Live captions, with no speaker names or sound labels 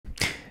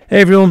Hey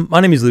everyone, my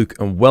name is Luke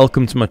and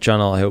welcome to my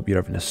channel. I hope you're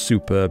having a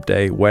superb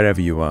day wherever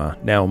you are.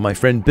 Now, my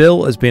friend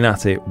Bill has been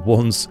at it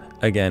once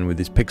again with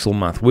his pixel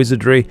math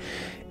wizardry.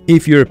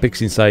 If you're a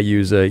pixinsight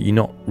user, you're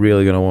not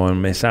really going to want to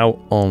miss out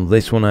on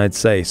this one, I'd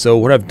say. So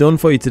what I've done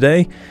for you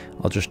today,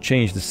 I'll just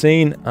change the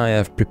scene. I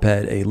have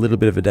prepared a little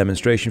bit of a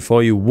demonstration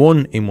for you,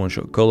 one in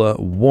one-shot color,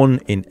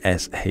 one in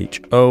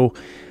SHO.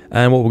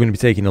 And what we're going to be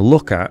taking a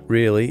look at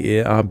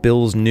really are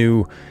Bill's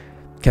new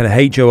kind of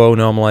HOO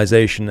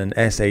normalization and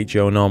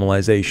SHO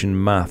normalization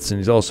maths, and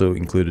he's also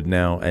included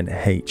now an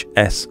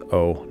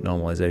HSO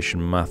normalization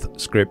math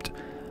script.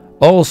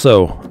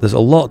 Also, there's a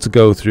lot to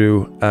go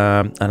through,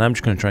 and I'm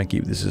just going to try and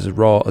keep this as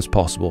raw as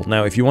possible.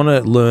 Now, if you want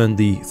to learn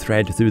the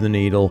thread through the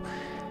needle,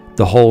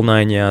 the whole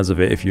 9 yards of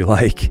it, if you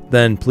like,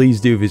 then please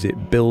do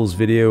visit Bill's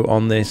video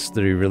on this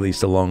that he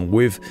released along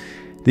with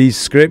these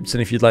scripts.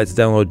 And if you'd like to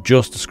download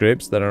just the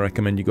scripts, then I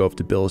recommend you go over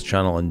to Bill's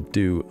channel and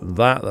do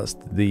that. That's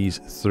these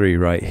three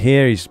right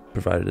here. He's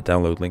provided a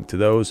download link to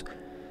those.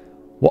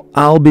 What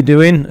I'll be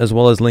doing, as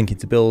well as linking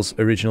to Bill's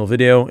original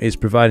video, is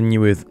providing you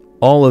with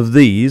all of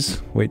these,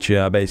 which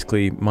are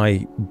basically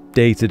my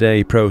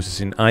day-to-day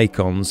processing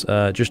icons,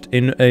 just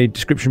in a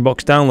description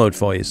box download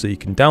for you. So you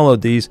can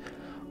download these,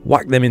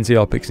 whack them into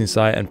your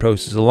pixinsight and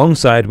process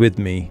alongside with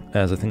me,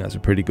 as I think that's a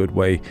pretty good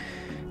way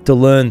to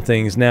learn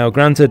things. Now,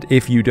 granted,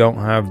 if you don't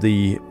have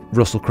the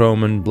Russell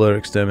Croman,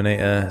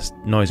 BlurXTerminator,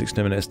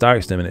 NoiseXTerminator,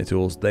 StarXTerminator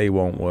tools, they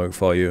won't work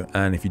for you.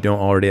 And if you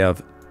don't already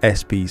have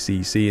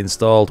SPCC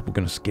installed, we're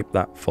going to skip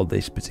that for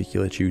this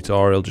particular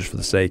tutorial just for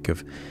the sake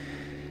of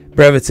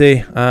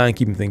brevity and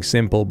keeping things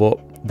simple,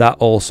 but that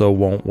also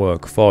won't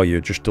work for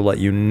you. Just to let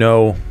you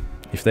know,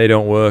 if they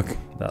don't work,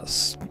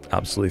 that's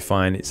absolutely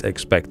fine. It's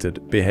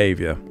expected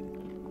behavior.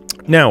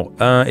 Now,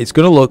 it's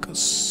going to look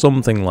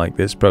something like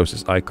this.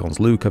 Process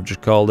icons Luke, I've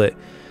just called it.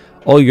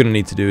 All you're going to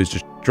need to do is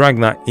just drag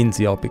that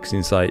into your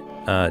pixinsight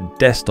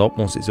desktop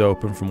once it's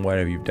open from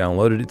wherever you've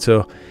downloaded it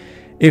to.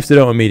 If they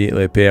don't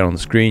immediately appear on the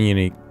screen, you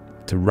need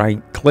to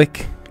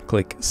right-click,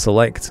 click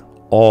Select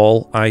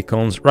All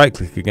Icons,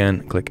 right-click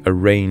again, click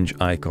Arrange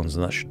Icons,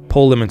 and that should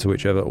pull them into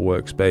whichever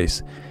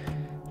workspace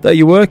that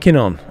you're working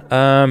on.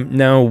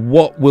 Now,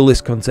 what will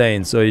this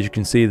contain? So as you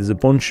can see, there's a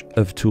bunch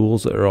of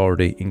tools that are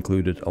already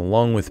included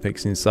along with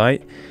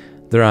pixinsight.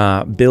 There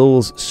are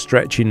Bill's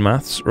stretching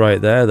maths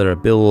right there. There are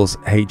Bill's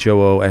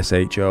HOO,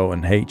 SHO,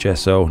 and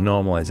HSO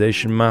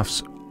normalization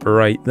maths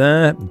right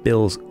there.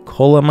 Bill's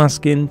color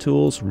masking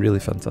tools,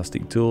 really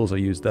fantastic tools. I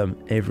use them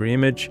every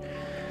image.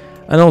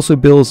 And also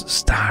Bill's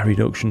star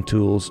reduction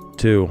tools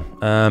too.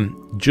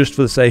 Just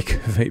for the sake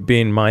of it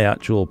being my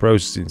actual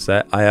processing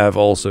set, I have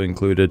also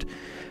included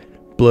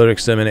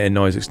BlurXTerminator,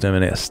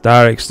 NoiseXTerminator,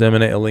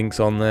 StarXTerminator links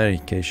on there in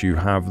case you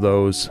have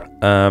those.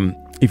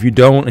 If you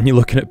don't and you're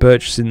looking at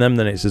purchasing them,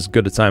 then it's as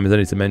good a time as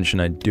any to mention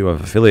I do have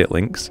affiliate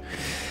links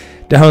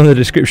down in the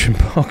description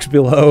box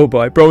below, but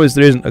I promise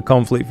there isn't a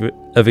conflict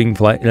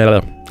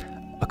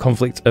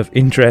of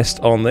interest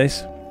on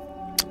this.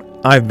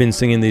 I've been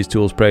singing these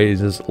tools'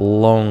 praises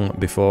long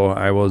before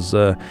I was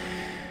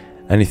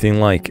anything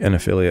like an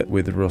affiliate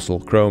with Russell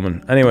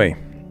Croman. Anyway,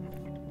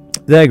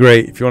 they're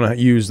great. If you want to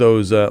use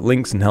those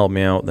links and help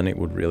me out, then it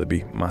would really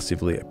be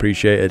massively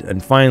appreciated.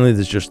 And finally,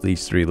 there's just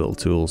these three little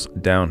tools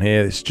down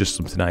here. It's just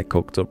something I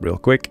cooked up real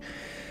quick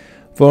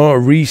for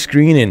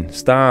rescreening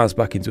stars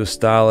back into a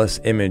starless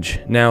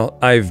image. Now,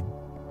 I've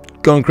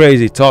gone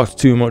crazy, talked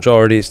too much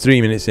already. It's 3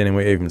 minutes in and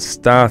we even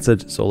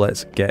started, so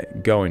let's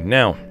get going.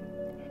 Now,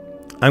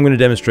 I'm going to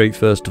demonstrate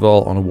first of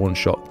all on a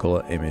one-shot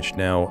color image.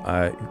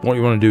 Now, what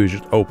you want to do is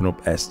just open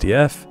up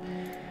STF,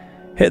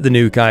 hit the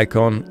nuke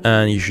icon,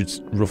 and you should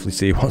roughly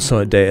see what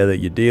sort of data that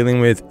you're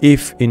dealing with.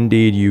 If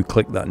indeed you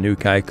click that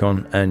nuke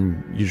icon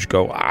and you just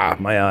go,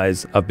 my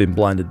eyes have been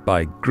blinded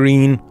by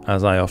green,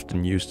 as I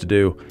often used to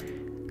do,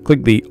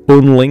 click the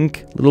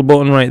unlink little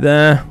button right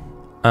there,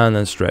 and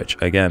then stretch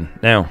again.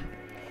 Now,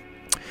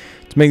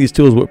 to make these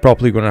tools work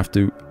properly, you're going to have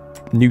to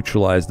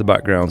neutralize the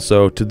background.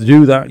 So to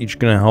do that, you're just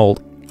going to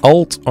hold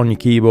Alt on your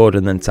keyboard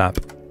and then tap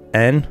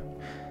N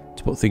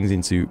to put things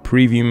into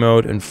preview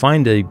mode and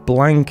find a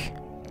blank,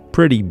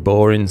 pretty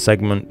boring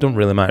segment. Don't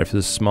really matter if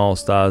there's small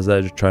stars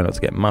there, just try not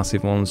to get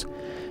massive ones,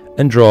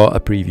 and draw a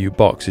preview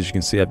box. As you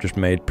can see, I've just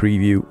made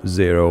preview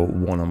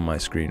 01 on my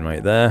screen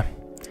right there.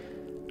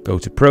 Go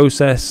to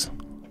process,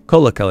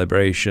 color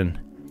calibration,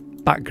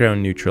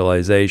 background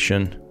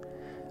neutralization,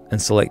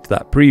 and select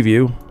that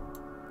preview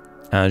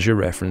as your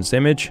reference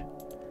image.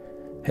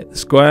 Hit the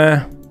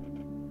square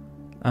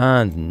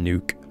and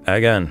nuke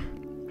again.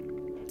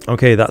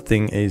 Okay, that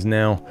thing is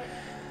now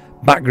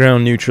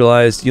background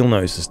neutralized. You'll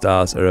notice the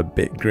stars are a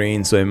bit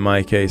green, so in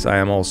my case I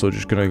am also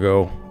just going to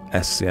go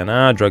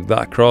SCNR, drag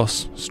that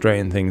across,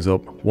 straighten things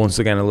up once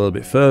again a little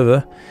bit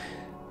further.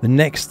 The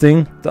next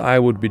thing that I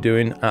would be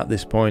doing at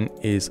this point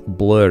is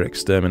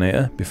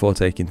BlurXTerminator before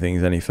taking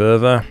things any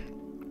further.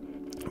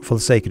 For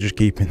the sake of just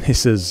keeping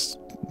this as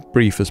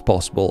brief as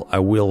possible, I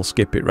will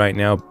skip it right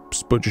now,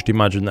 but just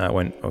imagine that I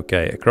went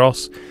okay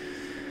across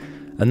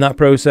and that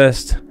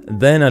processed.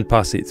 Then I'd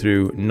pass it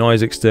through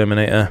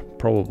NoiseXTerminator,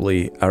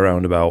 probably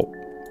around about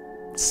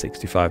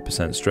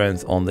 65%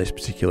 strength on this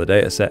particular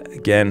data set.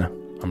 Again,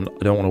 I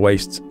don't want to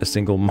waste a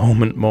single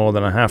moment more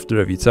than I have to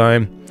every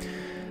time.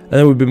 And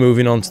then we'll be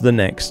moving on to the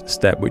next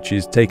step, which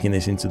is taking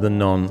this into the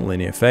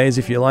non-linear phase,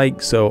 if you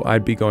like. So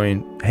I'd be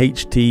going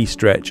HT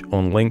stretch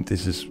unlinked.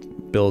 This is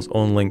Bill's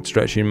unlinked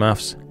stretching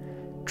maths.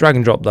 Drag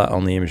and drop that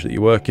on the image that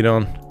you're working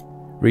on.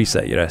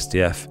 Reset your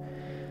STF.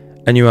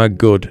 And you are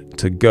good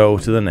to go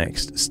to the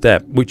next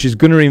step, which is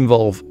going to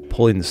involve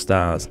pulling the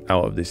stars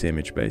out of this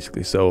image,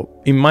 basically. So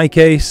in my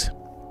case,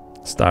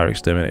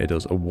 StarXTerminator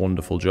does a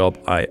wonderful job.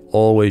 I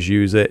always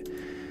use it.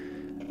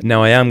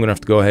 Now I am going to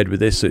have to go ahead with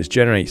this, so it's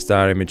generate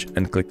star image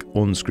and click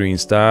unscreen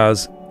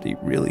stars. It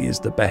really is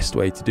the best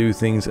way to do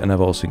things, and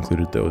I've also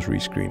included those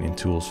rescreening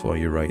tools for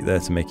you right there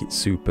to make it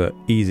super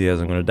easy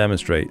as I'm going to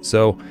demonstrate.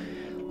 So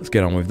let's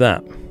get on with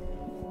that.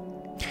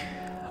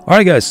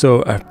 Alright guys,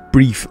 so a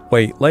brief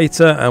wait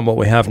later, and what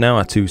we have now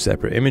are two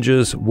separate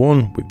images.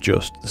 One with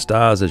just the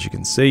stars, as you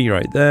can see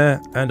right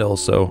there, and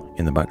also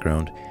in the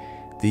background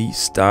the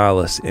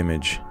starless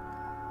image.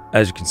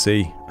 As you can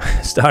see,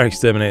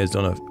 StarXTerminator has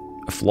done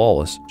a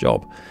flawless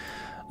job,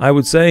 I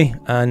would say.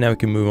 And now we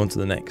can move on to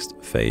the next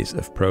phase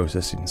of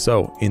processing.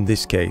 So in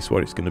this case,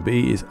 what it's going to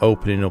be is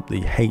opening up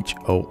the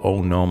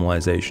HOO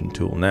normalization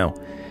tool. Now,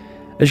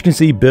 as you can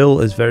see, Bill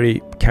has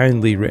very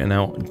kindly written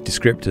out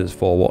descriptors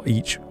for what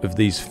each of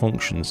these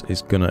functions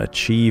is going to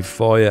achieve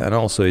for you, and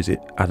also is it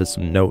added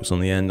some notes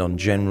on the end on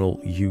general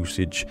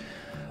usage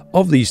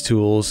of these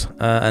tools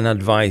and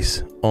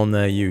advice on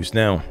their use.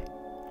 Now,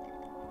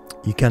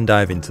 you can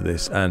dive into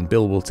this, and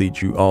Bill will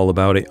teach you all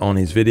about it on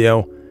his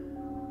video.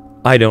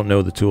 I don't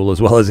know the tool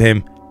as well as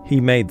him. He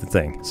made the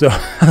thing, so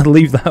I'll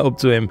leave that up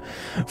to him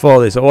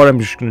for this. So what I'm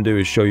just going to do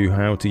is show you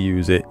how to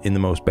use it in the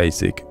most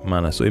basic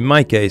manner. So in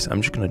my case,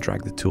 I'm just going to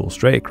drag the tool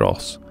straight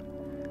across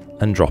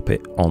and drop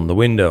it on the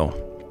window.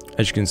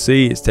 As you can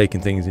see, it's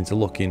taking things into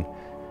looking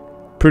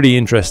pretty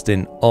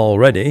interesting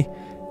already.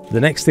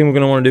 The next thing we're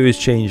going to want to do is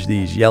change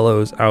these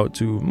yellows out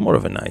to more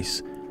of a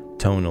nice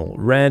tonal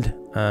red.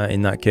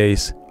 In that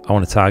case, I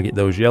want to target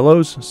those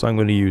yellows, so I'm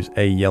going to use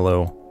a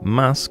yellow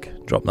mask,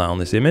 drop that on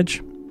this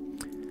image.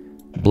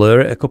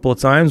 Blur it a couple of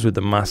times with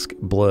the mask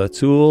blur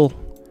tool.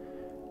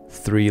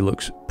 3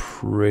 looks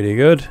pretty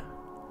good.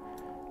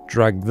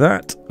 Drag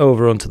that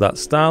over onto that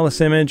starless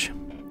image.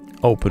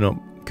 Open up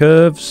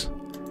curves.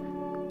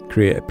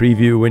 Create a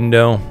preview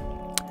window.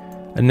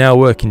 And now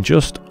working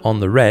just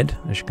on the red,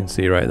 as you can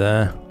see right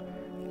there,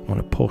 I want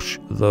to push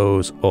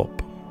those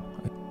up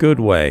a good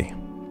way.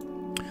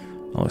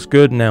 That looks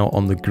good. Now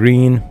on the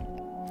green,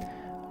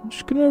 I'm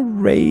just going to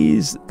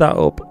raise that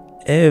up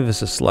ever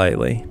so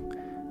slightly,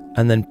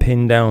 and then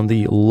pin down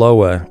the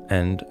lower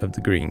end of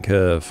the green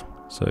curve.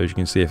 So as you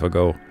can see, if I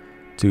go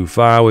too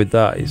far with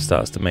that, it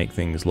starts to make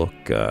things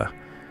look a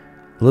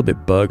little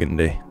bit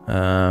burgundy.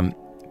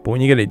 But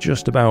when you get it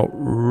just about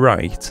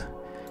right,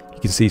 you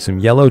can see some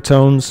yellow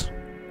tones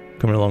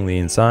coming along the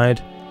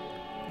inside,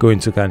 going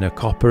to kind of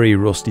coppery,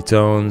 rusty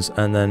tones,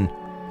 and then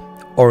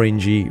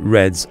orangey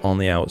reds on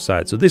the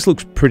outside. So this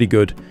looks pretty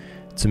good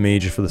to me.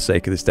 Just for the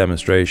sake of this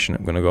demonstration,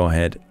 I'm going to go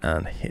ahead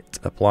and hit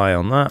apply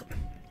on that.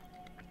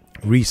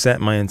 Reset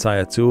my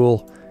entire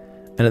tool,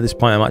 and at this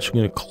point I'm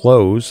actually going to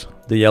close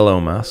the yellow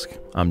mask.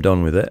 I'm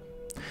done with it.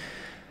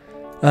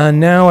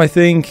 And now I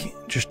think,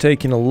 just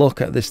taking a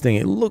look at this thing,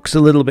 it looks a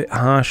little bit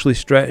harshly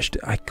stretched.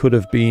 I could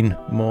have been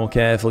more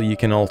careful. You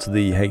can alter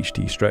the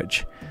HT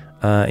stretch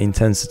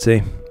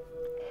intensity,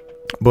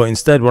 but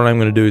instead what I'm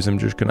going to do is I'm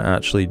just going to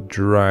actually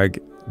drag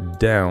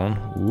down,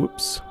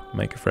 whoops,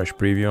 make a fresh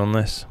preview on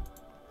this,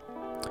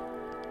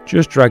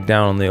 just drag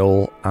down on the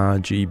old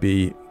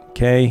RGB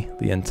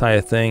the entire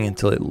thing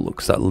until it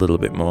looks that little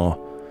bit more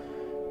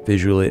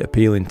visually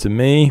appealing to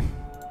me.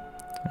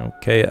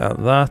 Okay, at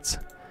that,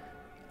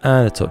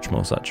 and a touch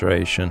more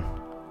saturation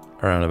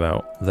around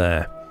about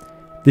there.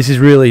 This is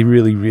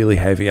really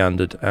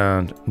heavy-handed,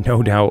 and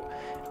no doubt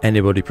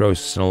anybody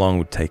processing along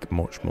would take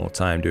much more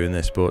time doing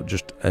this, but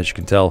just as you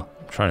can tell,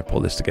 I'm trying to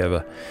put this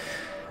together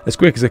as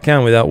quick as I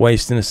can without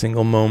wasting a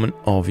single moment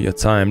of your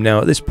time. Now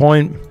at this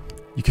point,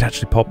 you can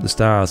actually pop the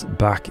stars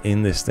back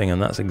in this thing,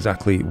 and that's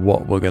exactly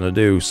what we're going to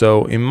do.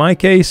 So in my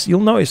case,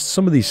 you'll notice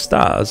some of these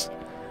stars,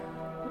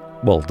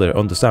 well, they're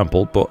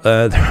undersampled, but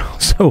they're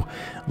also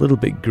a little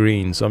bit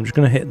green. So I'm just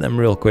going to hit them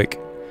real quick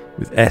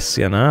with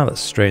SCNR.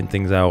 Let's straighten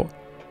things out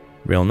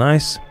real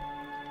nice.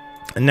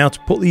 And now to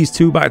put these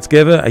two back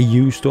together, I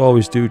used to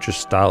always do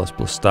just starless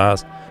plus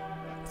stars.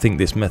 I think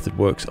this method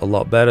works a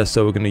lot better.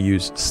 So we're going to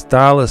use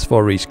starless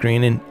for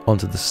rescreening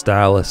onto the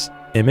starless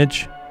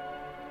image.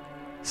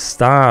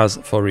 Stars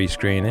for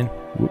rescreening,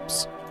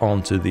 whoops,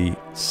 onto the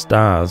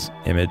stars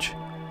image,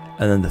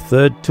 and then the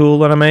third tool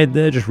that I made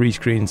there, just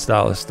rescreen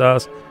starless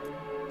stars,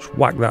 just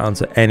whack that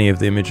onto any of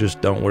the images,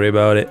 don't worry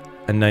about it,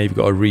 and now you've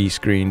got a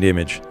rescreened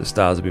image. The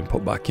stars have been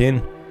put back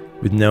in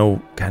with no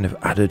kind of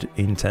added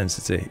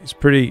intensity. It's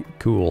pretty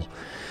cool.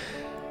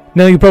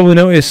 Now you probably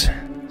notice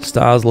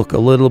stars look a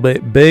little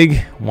bit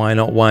big. Why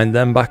not wind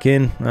them back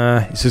in?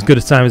 It's as good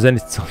a time as any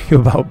to tell you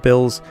about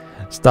Bill's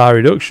star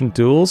reduction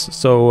tools,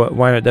 so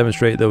why not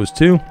demonstrate those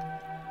two.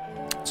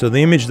 So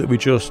the image that we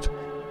just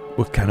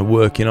were kind of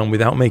working on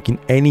without making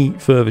any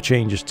further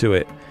changes to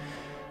it,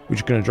 we're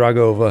just going to drag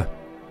over,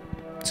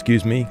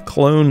 excuse me,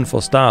 clone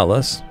for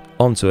starless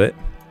onto it,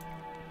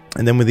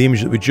 and then with the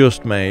image that we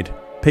just made,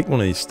 pick one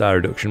of these star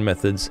reduction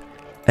methods,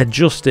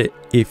 adjust it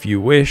if you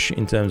wish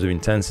in terms of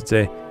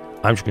intensity.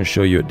 I'm just going to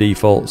show you at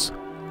defaults.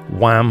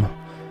 Wham!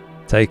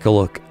 Take a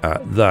look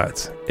at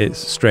that. It's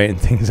straightened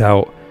things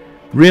out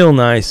real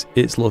nice.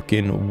 It's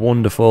looking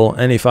wonderful.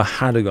 And if I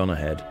had gone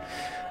ahead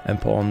and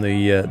put on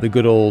the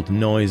good old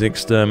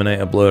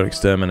NoiseXTerminator,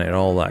 BlurXTerminator,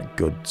 all that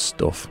good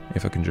stuff,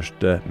 if I can just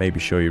maybe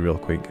show you real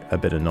quick a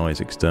bit of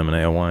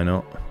NoiseXTerminator, why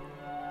not?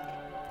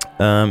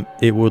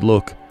 It would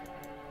look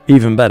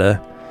even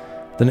better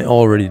than it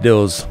already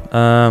does.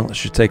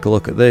 Let's just take a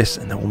look at this,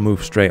 and then we'll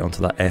move straight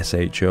onto that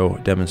SHO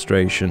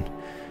demonstration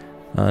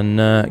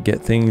and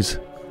get things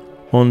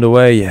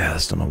underway. Yeah,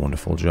 that's done a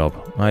wonderful job.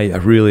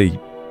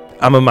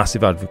 I'm a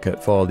massive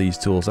advocate for these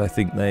tools. I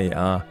think they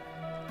are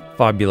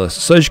fabulous.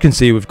 So as you can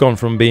see, we've gone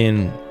from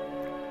being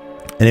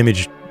an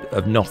image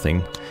of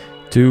nothing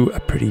to a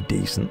pretty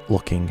decent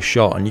looking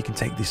shot, and you can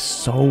take this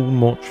so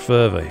much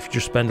further if you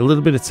just spend a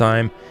little bit of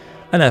time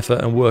and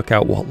effort and work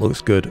out what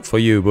looks good for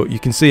you. But you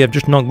can see I've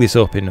just knocked this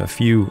up in a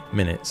few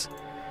minutes.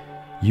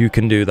 You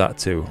can do that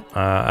too.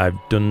 I've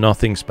done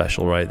nothing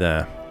special right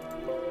there.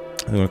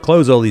 I'm going to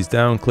close all these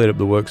down, clear up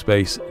the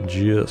workspace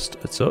just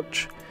a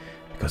touch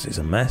because it's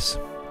a mess.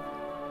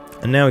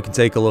 And now we can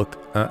take a look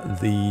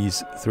at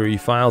these 3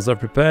 files I've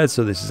prepared.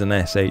 So this is an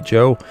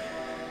SHO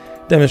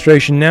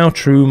demonstration now,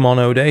 true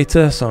mono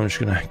data. So I'm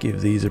just going to give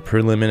these a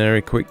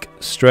preliminary quick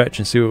stretch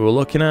and see what we're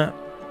looking at.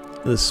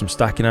 There's some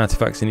stacking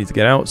artifacts I need to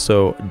get out,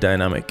 so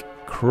dynamic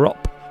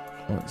crop.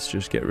 Let's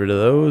just get rid of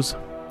those.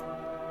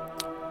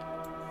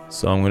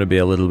 So I'm going to be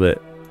a little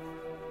bit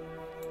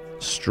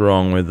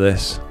strong with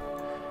this.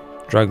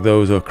 Drag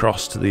those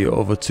across to the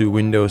other 2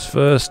 windows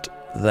first,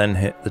 then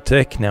hit the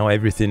tick. Now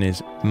everything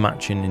is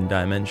matching in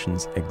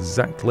dimensions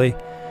exactly.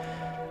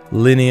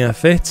 Linear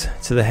fit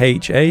to the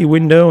HA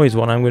window is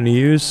what I'm going to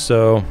use.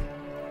 So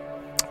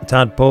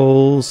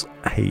tadpoles,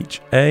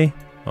 HA,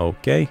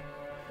 okay.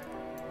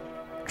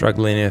 Drag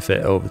linear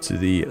fit over to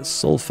the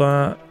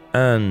sulfur,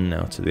 and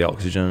now to the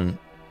oxygen.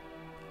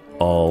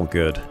 All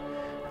good.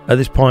 At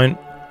this point,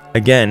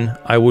 again,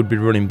 I would be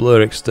running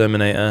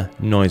BlurXTerminator,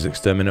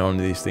 NoiseXTerminator on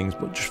these things,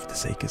 but just for the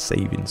sake of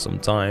saving some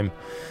time,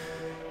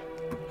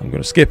 I'm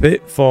going to skip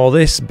it for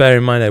this. Bear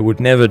in mind, I would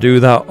never do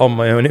that on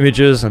my own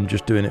images. I'm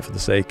just doing it for the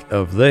sake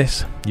of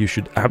this. You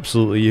should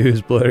absolutely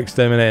use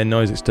BlurXTerminator and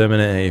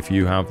NoiseXTerminator if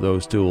you have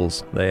those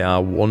tools. They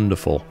are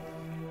wonderful.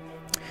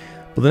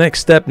 But the next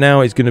step now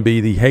is going to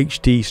be the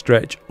HT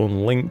stretch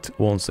unlinked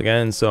once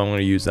again. So I'm going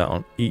to use that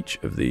on each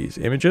of these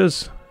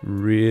images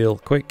real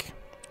quick.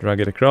 Drag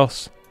it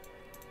across.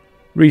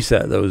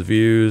 Reset those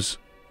views.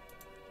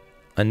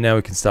 And now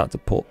we can start to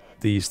put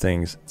these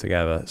things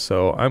together.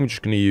 So I'm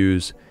just going to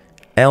use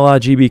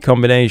LRGB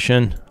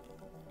combination.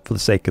 For the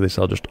sake of this,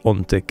 I'll just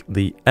untick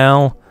the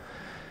L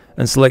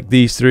and select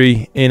these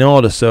 3 in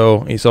order.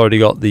 So it's already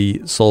got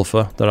the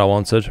sulfur that I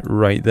wanted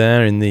right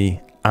there in the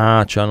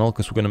R channel,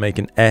 because we're going to make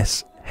an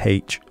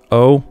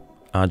SHO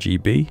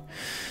RGB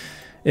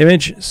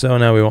image. So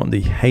now we want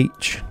the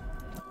H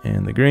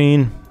in the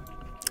green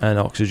and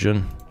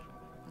oxygen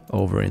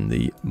over in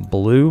the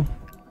blue.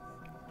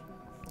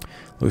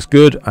 Looks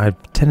good. I've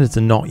tended to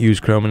not use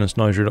chrominance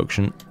noise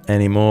reduction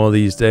anymore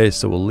these days,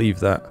 so we'll leave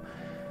that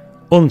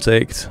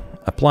unticked.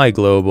 Apply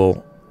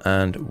global,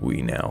 and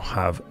we now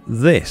have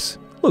this.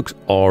 Looks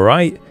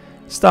alright.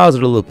 Stars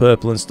are a little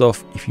purple and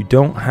stuff. If you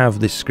don't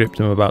have this script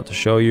I'm about to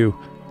show you,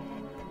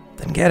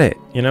 then get it.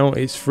 You know,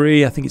 it's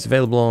free. I think it's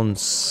available on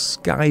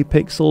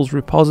SkyPixel's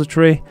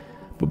repository.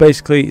 But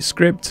basically,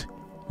 script,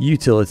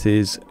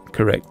 utilities,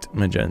 correct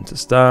magenta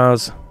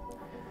stars.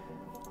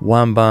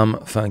 Wham bam,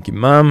 thank you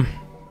ma'am.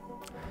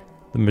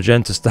 The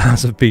magenta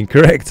stars have been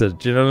corrected.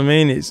 Do you know what I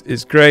mean?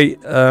 It's great.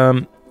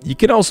 You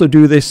can also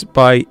do this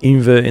by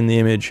inverting the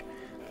image,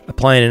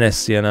 applying an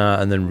SCNR,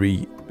 and then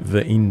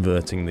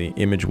inverting the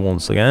image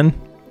once again.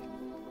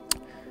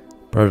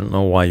 But I don't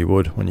know why you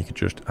would when you could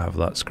just have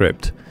that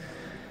script.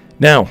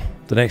 Now,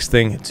 the next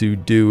thing to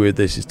do with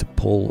this is to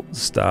pull the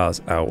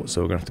stars out.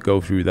 So we're going to have to go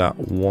through that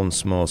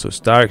once more. So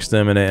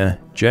StarXTerminator,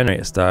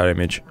 generate a star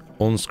image,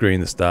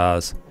 unscreen the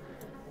stars,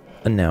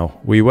 and now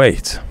we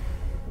wait.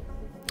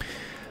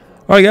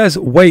 Alright guys,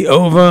 wait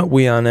over.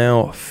 We are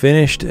now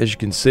finished. As you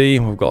can see,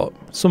 we've got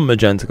some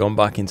magenta gone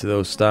back into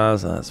those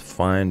stars. That's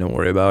fine, don't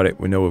worry about it.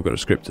 We know we've got a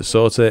script to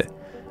sort it,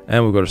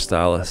 and we've got a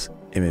starless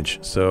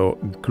image. So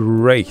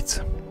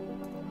great.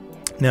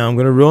 Now I'm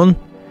going to run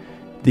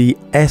the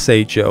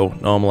SHO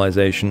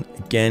normalization.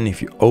 Again,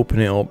 if you open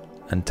it up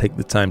and take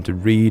the time to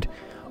read,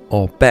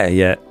 or better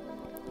yet,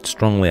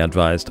 strongly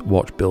advised,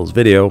 watch Bill's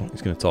video.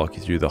 He's going to talk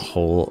you through the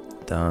whole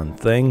darn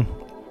thing.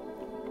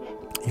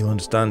 You'll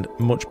understand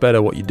much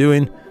better what you're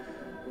doing.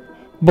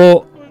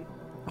 But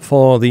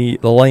for the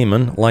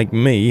layman like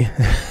me,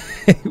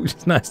 it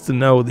was nice to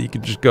know that you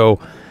could just go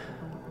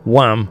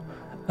wham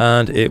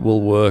and it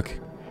will work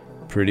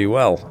pretty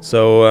well.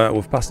 So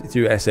we've passed it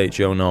through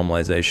SHO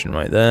normalization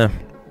right there.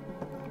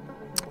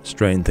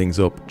 Straighten things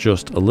up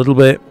just a little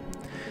bit.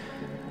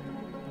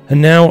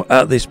 And now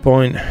at this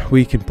point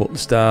we can put the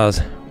stars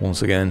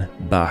once again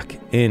back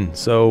in.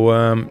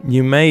 So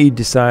you may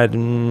decide,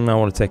 I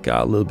want to take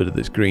out a little bit of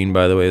this green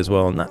by the way as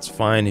well, and that's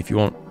fine. If you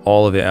want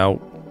all of it out,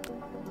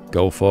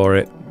 go for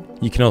it.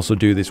 You can also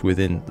do this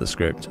within the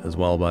script as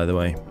well, by the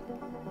way.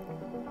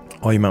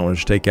 Or you might want to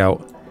just take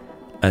out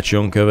a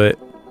chunk of it.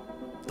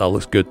 That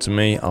looks good to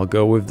me. I'll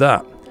go with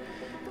that.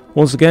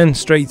 Once again,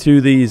 straight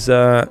through these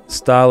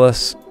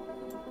starless.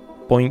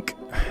 Boink.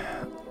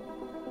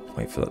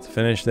 Wait for that to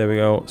finish. There we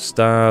go.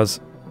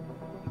 Stars.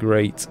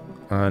 Great.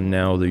 And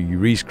now the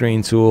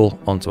rescreen tool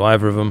onto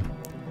either of them.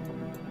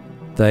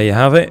 There you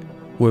have it.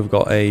 We've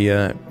got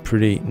a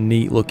pretty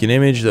neat looking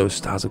image. Those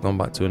stars have gone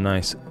back to a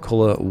nice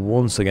colour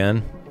once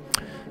again.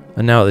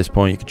 And now at this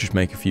point you could just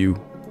make a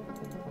few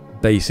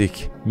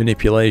basic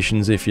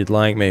manipulations if you'd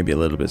like. Maybe a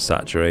little bit of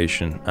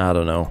saturation. I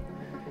don't know.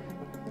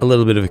 A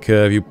little bit of a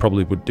curve. You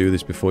probably would do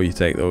this before you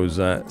take those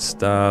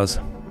stars.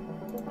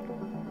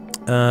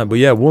 But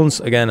yeah, once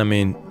again, I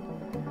mean,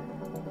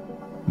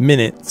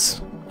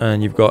 minutes,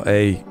 and you've got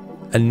a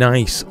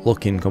nice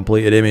looking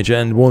completed image.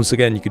 And once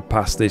again, you could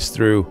pass this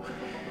through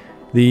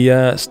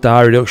the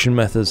star reduction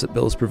methods that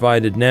Bill's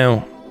provided.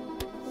 Now,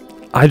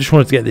 I just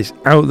wanted to get this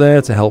out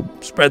there to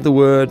help spread the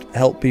word,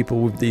 help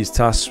people with these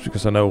tasks,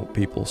 because I know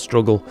people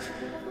struggle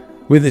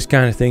with this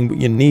kind of thing, but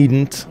you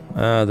needn't.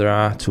 There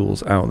are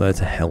tools out there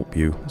to help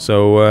you.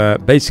 So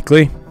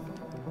basically,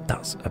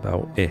 that's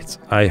about it.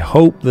 I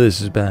hope this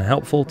has been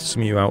helpful to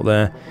some of you out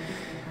there.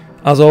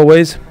 As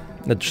always,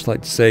 I'd just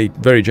like to say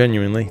very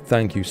genuinely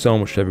thank you so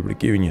much to everybody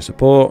giving your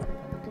support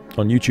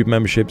on YouTube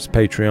memberships,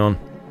 Patreon,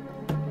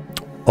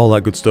 all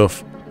that good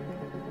stuff.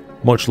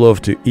 Much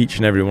love to each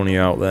and every one of you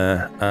out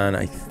there, and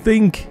I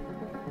think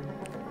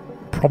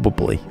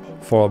probably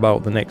for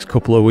about the next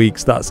couple of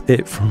weeks that's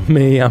it from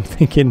me. I'm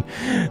thinking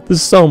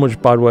there's so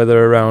much bad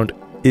weather around,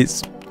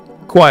 it's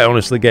quite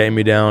honestly getting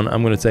me down.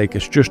 I'm going to take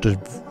just a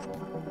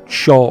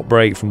short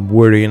break from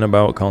worrying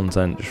about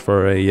content just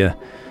for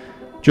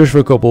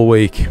a couple of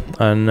weeks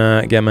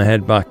and get my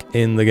head back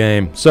in the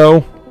game.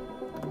 So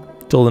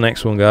till the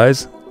next one,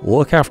 guys,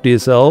 look after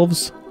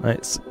yourselves.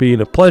 It's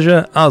been a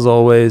pleasure as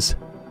always,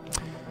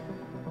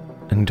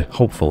 and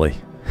hopefully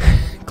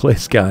clear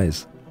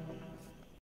skies.